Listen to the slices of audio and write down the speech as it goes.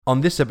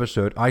On this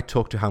episode, I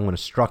talk to how I'm going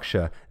to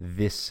structure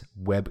this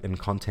web and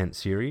content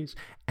series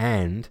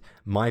and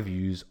my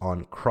views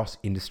on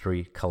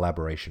cross-industry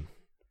collaboration.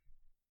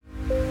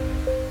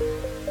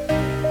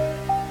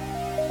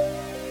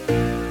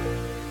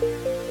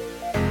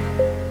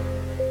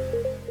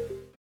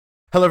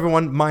 Hello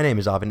everyone, my name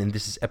is Arvin and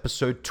this is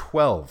episode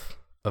 12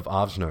 of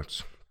Arv's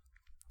Notes.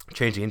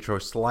 Change the intro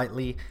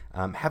slightly.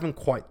 Haven't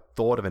quite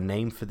thought of a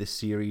name for this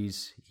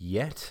series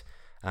yet.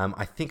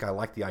 I think I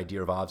like the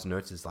idea of Arv's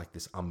Notes as like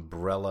this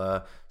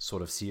umbrella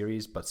sort of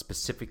series, but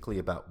specifically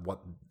about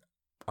what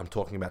I'm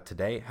talking about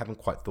today. Haven't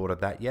quite thought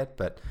of that yet,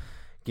 but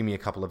give me a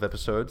couple of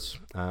episodes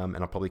and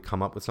I'll probably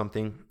come up with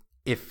something.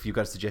 If you've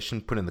got a suggestion,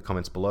 put it in the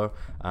comments below.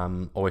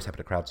 Always happy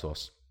to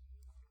crowdsource.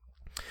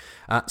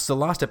 So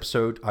last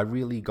episode, I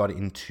really got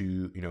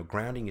into,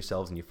 grounding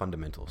yourselves in your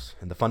fundamentals.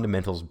 And the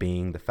fundamentals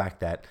being the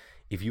fact that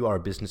if you are a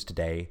business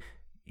today,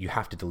 you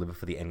have to deliver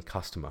for the end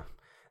customer.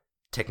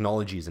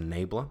 Technology is an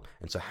enabler,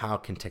 and so how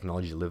can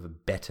technology deliver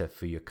better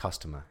for your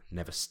customer?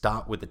 Never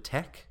start with the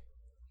tech,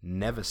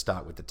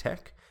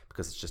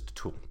 because it's just a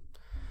tool.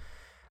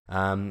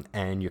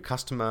 And your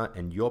customer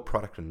and your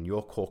product and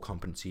your core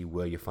competency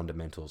were your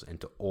fundamentals,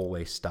 and to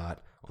always start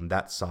on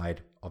that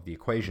side of the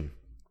equation.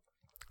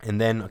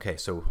 And then, okay,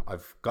 so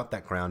I've got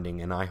that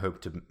grounding, and I hope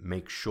to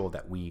make sure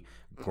that we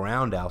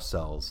ground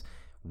ourselves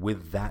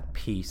with that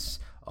piece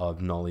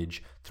of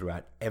knowledge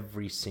throughout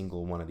every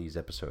single one of these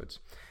episodes.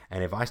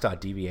 And if I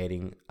start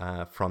deviating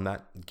from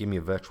that, give me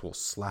a virtual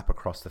slap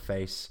across the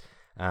face,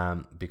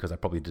 because I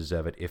probably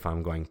deserve it if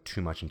I'm going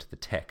too much into the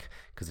tech,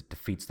 because it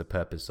defeats the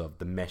purpose of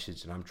the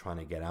message that I'm trying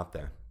to get out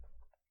there.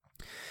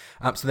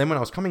 So then when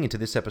I was coming into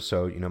this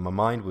episode, my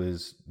mind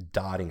was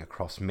darting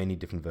across many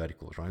different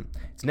verticals, right?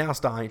 It's now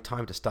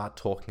time to start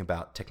talking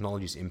about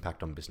technology's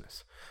impact on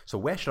business. So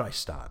where should I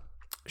start?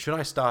 Should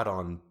I start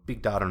on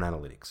big data and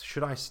analytics?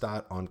 Should I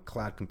start on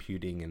cloud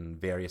computing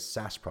and various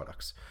SaaS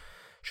products?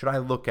 Should I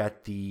look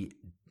at the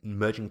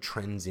emerging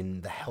trends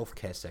in the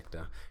healthcare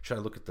sector? Should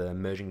I look at the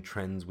emerging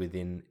trends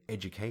within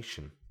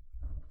education?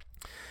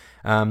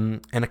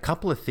 And a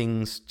couple of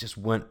things just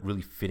weren't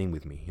really fitting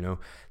with me.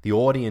 The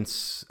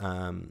audience,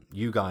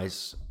 you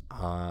guys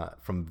are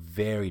from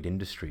varied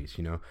industries.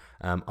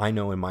 I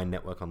know in my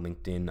network on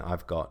LinkedIn,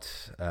 I've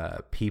got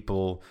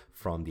people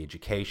from the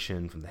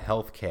education, from the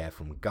healthcare,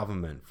 from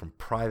government, from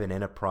private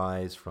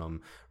enterprise,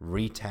 from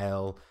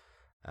retail,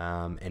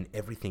 and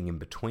everything in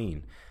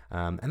between.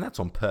 And that's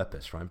on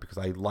purpose, right? Because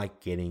I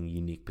like getting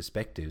unique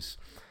perspectives.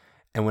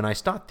 And when I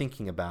start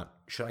thinking about,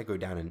 should I go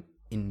down an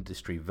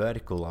industry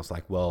vertical, I was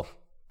like, well,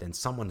 then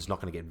someone's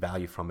not going to get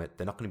value from it.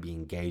 They're not going to be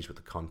engaged with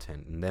the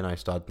content. And then I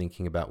started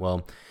thinking about,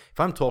 well, if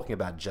I'm talking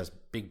about just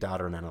big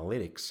data and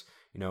analytics,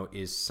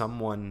 is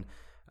someone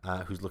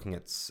who's looking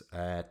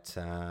at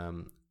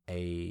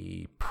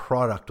a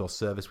product or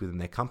service within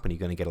their company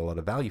going to get a lot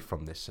of value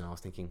from this? And I was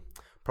thinking,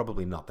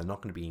 probably not. They're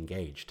not going to be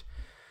engaged.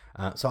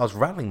 So I was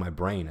rattling my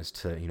brain as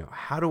to,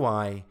 how do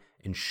I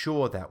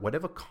ensure that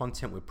whatever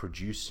content we're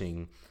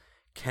producing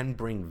can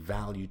bring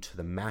value to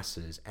the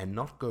masses and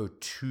not go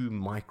too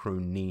micro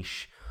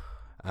niche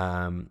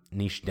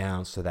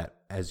down, so that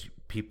as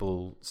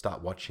people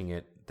start watching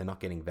it, they're not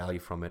getting value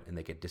from it and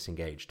they get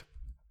disengaged.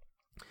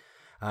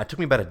 It took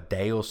me about a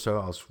day or so.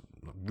 I was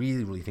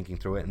really, really thinking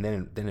through it,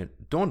 and then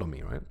it dawned on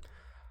me, right?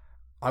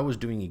 I was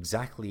doing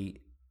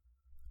exactly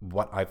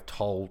what I've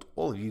told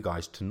all of you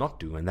guys to not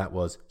do, and that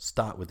was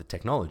start with the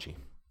technology.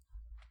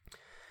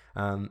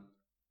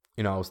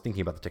 I was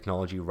thinking about the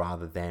technology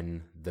rather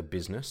than the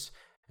business.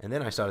 And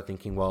then I started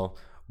thinking, well,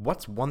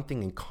 what's one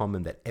thing in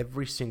common that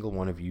every single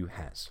one of you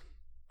has?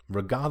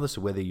 Regardless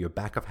of whether you're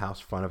back of house,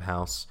 front of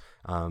house,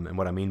 and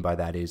what I mean by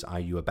that is, are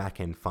you a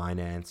back-end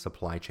finance,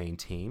 supply chain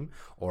team,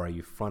 or are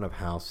you front of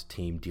house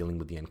team dealing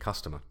with the end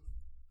customer?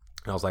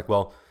 And I was like,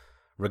 well,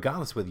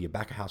 regardless of whether you're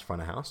back of house,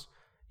 front of house,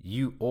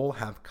 you all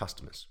have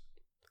customers.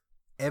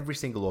 Every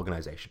single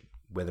organization,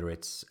 whether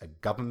it's a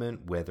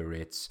government, whether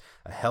it's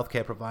a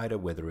healthcare provider,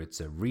 whether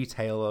it's a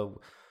retailer,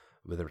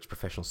 whether it's a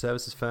professional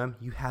services firm,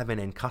 you have an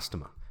end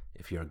customer.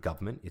 If you're a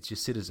government, it's your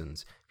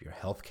citizens. If you're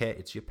healthcare,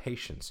 it's your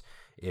patients.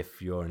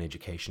 If you're in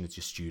education, it's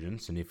your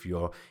students. And if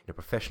you're in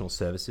professional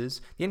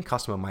services, the end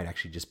customer might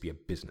actually just be a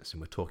business.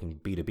 And we're talking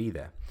B2B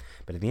there.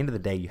 But at the end of the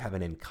day, you have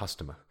an end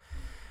customer.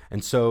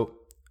 And so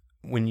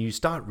when you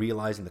start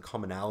realizing the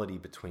commonality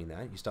between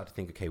that, you start to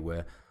think, okay,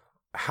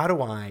 how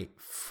do I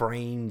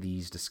frame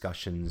these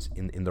discussions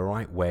in the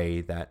right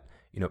way that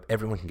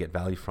everyone can get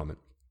value from it?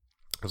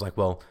 I was like,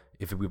 well,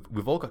 if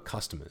we've all got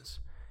customers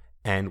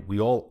and we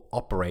all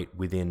operate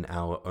within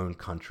our own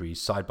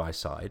countries side by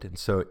side, and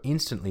so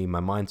instantly my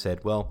mind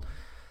said, well,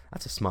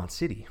 that's a smart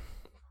city.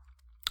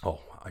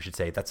 Oh, I should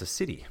say that's a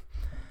city.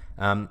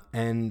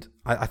 And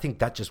I think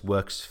that just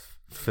works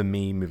for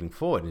me moving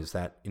forward, is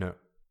that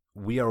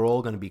we are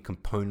all going to be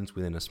components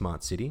within a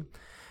smart city.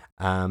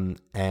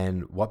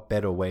 And what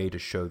better way to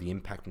show the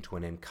impact into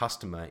an end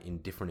customer in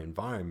different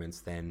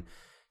environments than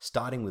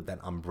starting with that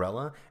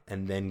umbrella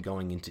and then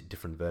going into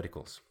different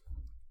verticals.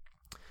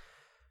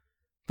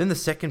 Then the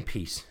second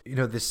piece,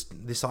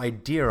 this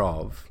idea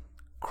of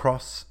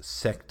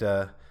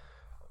cross-sector,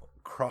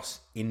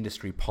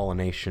 cross-industry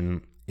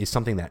pollination is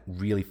something that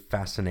really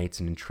fascinates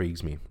and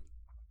intrigues me.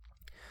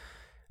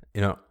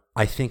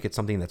 I think it's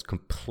something that's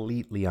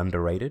completely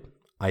underrated.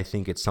 I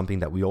think it's something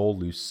that we all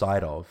lose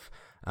sight of.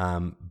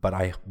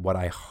 But what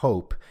I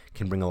hope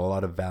can bring a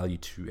lot of value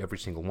to every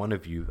single one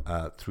of you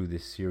through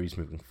this series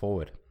moving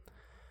forward.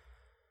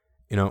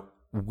 And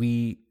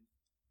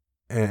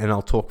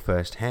I'll talk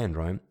firsthand,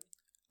 right?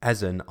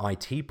 As an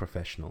IT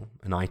professional,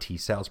 an IT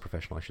sales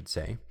professional, I should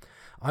say,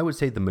 I would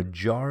say the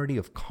majority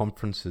of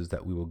conferences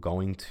that we were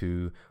going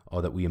to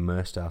or that we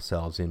immersed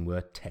ourselves in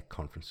were tech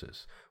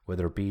conferences,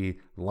 whether it be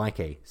like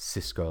a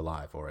Cisco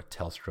Live or a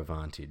Telstra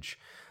Vantage,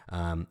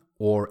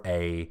 or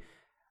a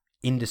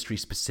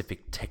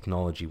industry-specific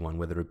technology one,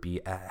 whether it be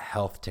a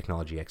health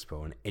technology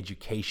expo, an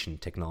education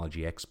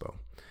technology expo.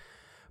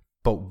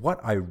 But what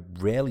I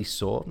rarely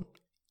saw,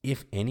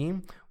 if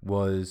any,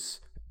 was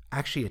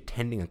actually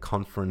attending a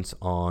conference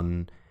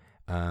on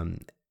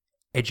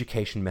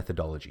education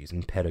methodologies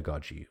and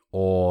pedagogy,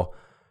 or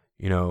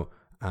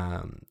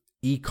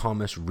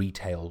e-commerce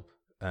retail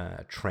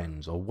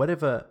trends, or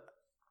whatever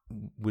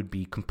would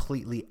be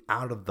completely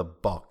out of the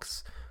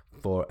box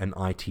for an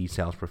IT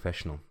sales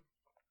professional.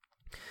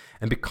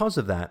 And because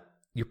of that,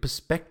 your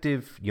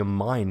perspective, your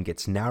mind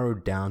gets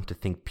narrowed down to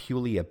think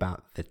purely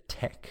about the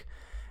tech,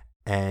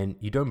 and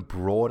you don't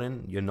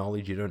broaden your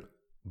knowledge, you don't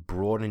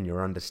broaden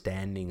your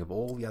understanding of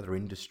all the other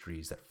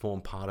industries that form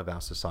part of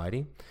our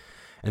society.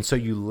 And so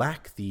you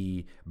lack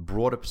the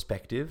broader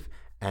perspective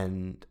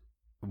and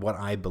what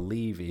I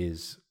believe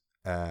is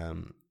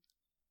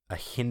a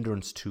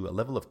hindrance to a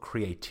level of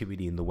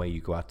creativity in the way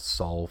you go out to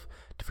solve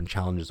different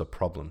challenges or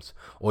problems,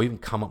 or even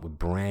come up with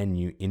brand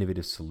new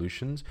innovative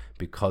solutions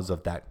because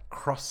of that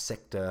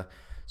cross-sector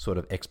sort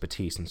of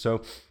expertise. And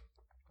so,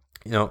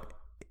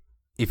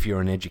 if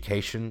you're in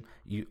education,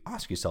 you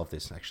ask yourself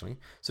this actually.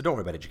 So don't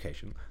worry about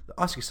education.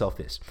 Ask yourself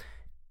this.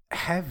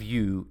 Have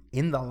you,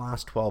 in the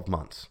last 12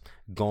 months,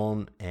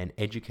 gone and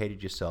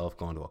educated yourself,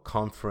 gone to a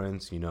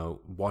conference,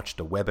 watched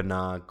a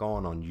webinar,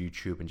 gone on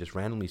YouTube and just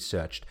randomly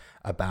searched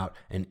about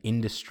an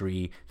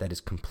industry that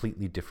is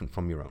completely different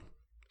from your own?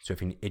 So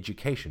if in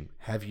education,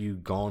 have you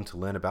gone to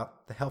learn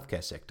about the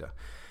healthcare sector?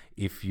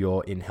 If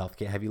you're in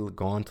healthcare, have you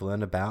gone to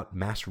learn about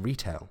mass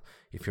retail?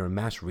 If you're in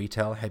mass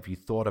retail, have you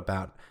thought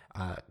about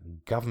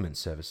government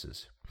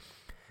services?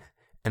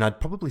 And I'd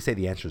probably say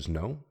the answer is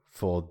no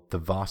for the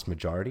vast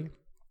majority.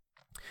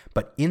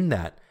 But in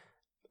that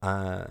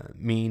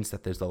means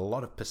that there's a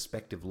lot of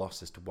perspective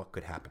loss as to what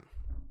could happen.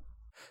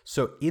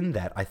 So in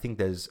that, I think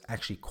there's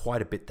actually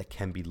quite a bit that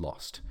can be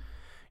lost.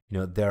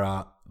 There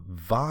are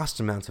vast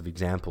amounts of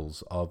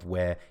examples of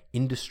where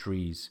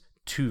industries,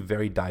 two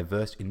very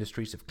diverse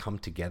industries, have come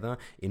together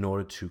in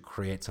order to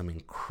create some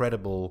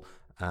incredible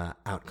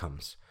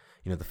outcomes.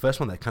 The first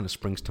one that kind of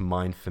springs to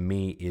mind for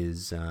me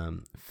is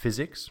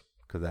physics,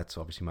 because that's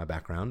obviously my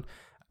background,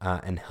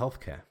 and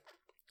healthcare.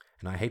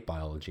 And I hate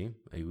biology.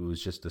 It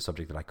was just a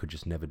subject that I could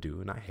just never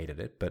do, and I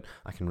hated it, but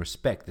I can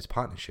respect this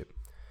partnership.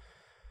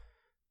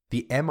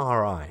 The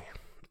MRI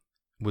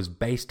was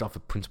based off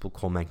a principle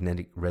called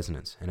magnetic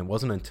resonance, and it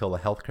wasn't until a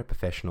healthcare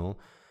professional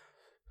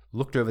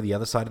looked over the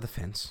other side of the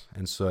fence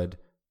and said,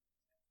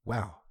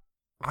 wow,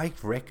 I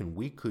reckon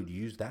we could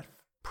use that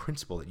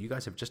principle that you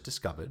guys have just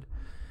discovered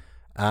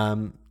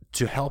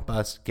to help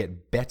us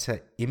get better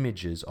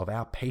images of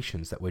our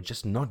patients that we're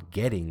just not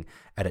getting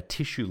at a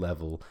tissue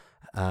level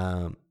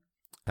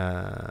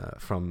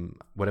from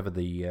whatever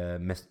the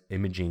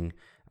imaging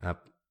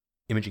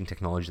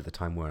technology at the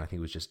time were. And I think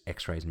it was just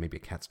X-rays and maybe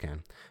a CAT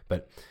scan.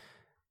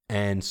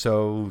 And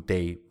so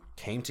they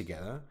came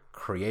together,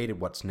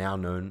 created what's now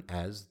known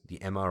as the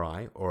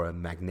MRI, or a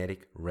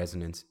magnetic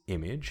resonance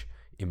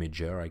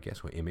imager, I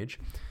guess, or image.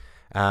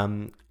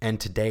 And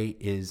today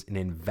is an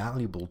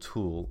invaluable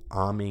tool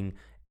arming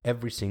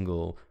every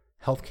single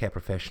healthcare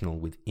professional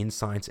with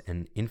insights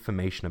and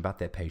information about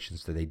their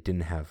patients that they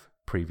didn't have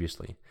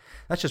previously.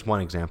 That's just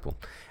one example.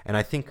 And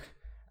I think,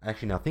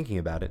 actually now thinking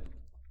about it,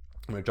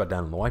 I'm going to jot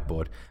down on the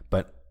whiteboard,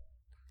 but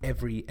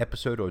every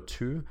episode or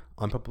two,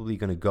 I'm probably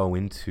going to go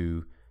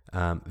into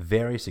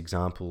various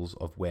examples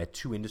of where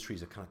two industries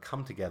have kind of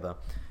come together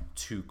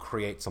to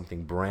create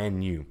something brand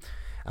new.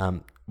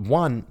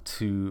 One,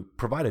 to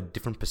provide a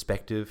different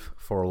perspective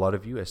for a lot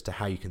of you as to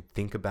how you can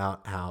think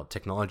about how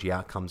technology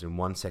outcomes in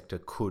one sector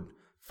could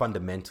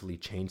fundamentally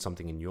change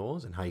something in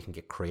yours and how you can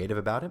get creative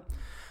about it.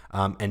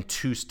 And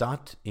two,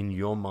 start in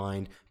your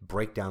mind,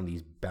 break down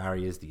these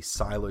barriers, these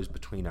silos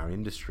between our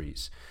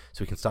industries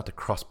so we can start to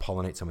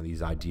cross-pollinate some of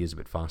these ideas a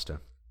bit faster.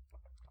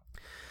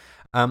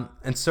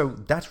 And so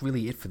that's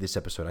really it for this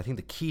episode. I think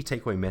the key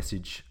takeaway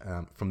message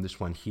from this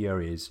one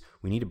here is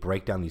we need to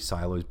break down these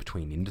silos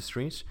between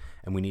industries,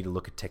 and we need to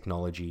look at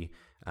technology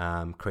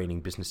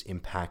creating business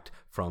impact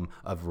from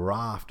a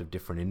raft of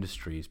different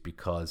industries,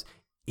 because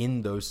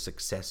in those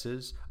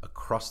successes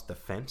across the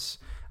fence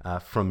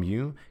from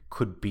you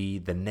could be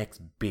the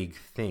next big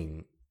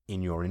thing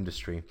in your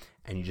industry,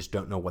 and you just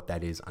don't know what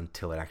that is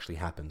until it actually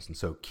happens. And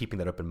so keeping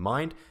that open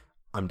mind,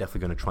 I'm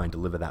definitely going to try and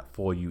deliver that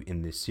for you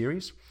in this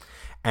series,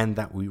 and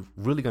that we're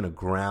really going to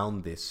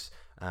ground this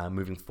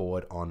moving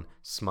forward on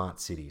smart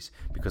cities,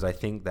 because I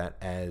think that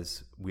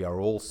as we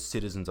are all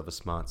citizens of a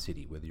smart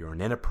city, whether you're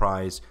an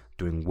enterprise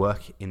doing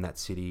work in that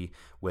city,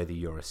 whether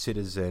you're a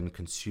citizen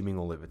consuming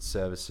all of its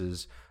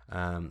services,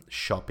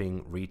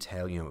 shopping,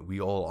 retail,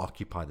 we all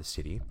occupy the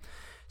city.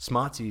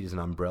 Smart city as an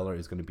umbrella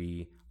is going to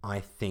be,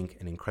 I think,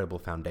 an incredible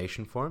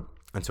foundation for it.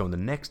 And so in the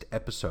next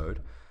episode,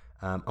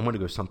 I'm going to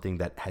go something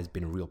that has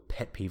been a real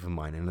pet peeve of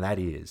mine, and that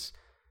is,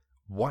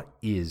 what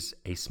is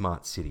a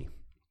smart city?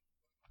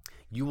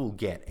 You will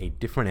get a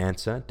different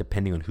answer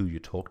depending on who you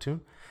talk to,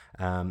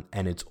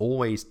 and it's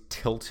always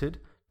tilted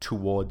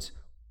towards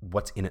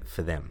what's in it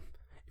for them.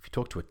 If you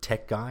talk to a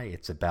tech guy,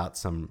 it's about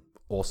some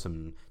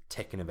awesome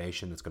tech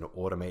innovation that's going to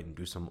automate and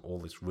do all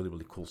this really,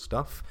 really cool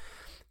stuff.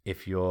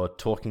 If you're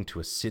talking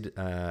to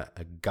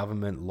a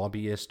government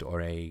lobbyist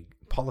or a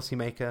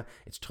policymaker,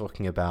 it's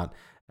talking about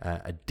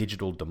a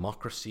digital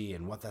democracy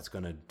and what that's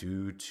going to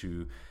do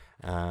to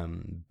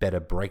better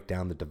break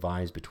down the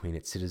divides between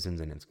its citizens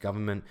and its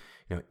government.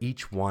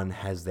 Each one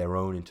has their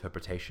own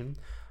interpretation.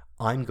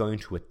 I'm going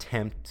to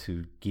attempt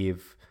to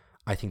give,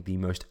 I think, the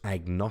most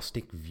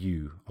agnostic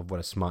view of what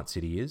a smart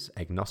city is,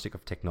 agnostic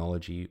of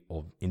technology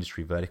or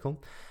industry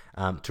vertical,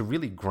 to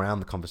really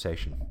ground the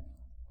conversation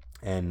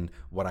and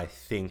what I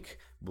think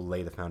will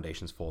lay the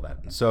foundations for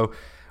that. And so,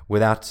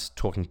 without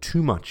talking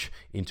too much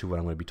into what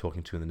I'm going to be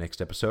talking to in the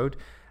next episode,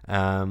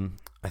 I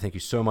thank you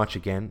so much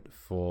again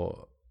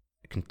for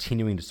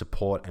continuing to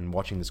support and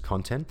watching this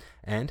content,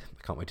 and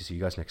I can't wait to see you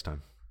guys next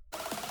time.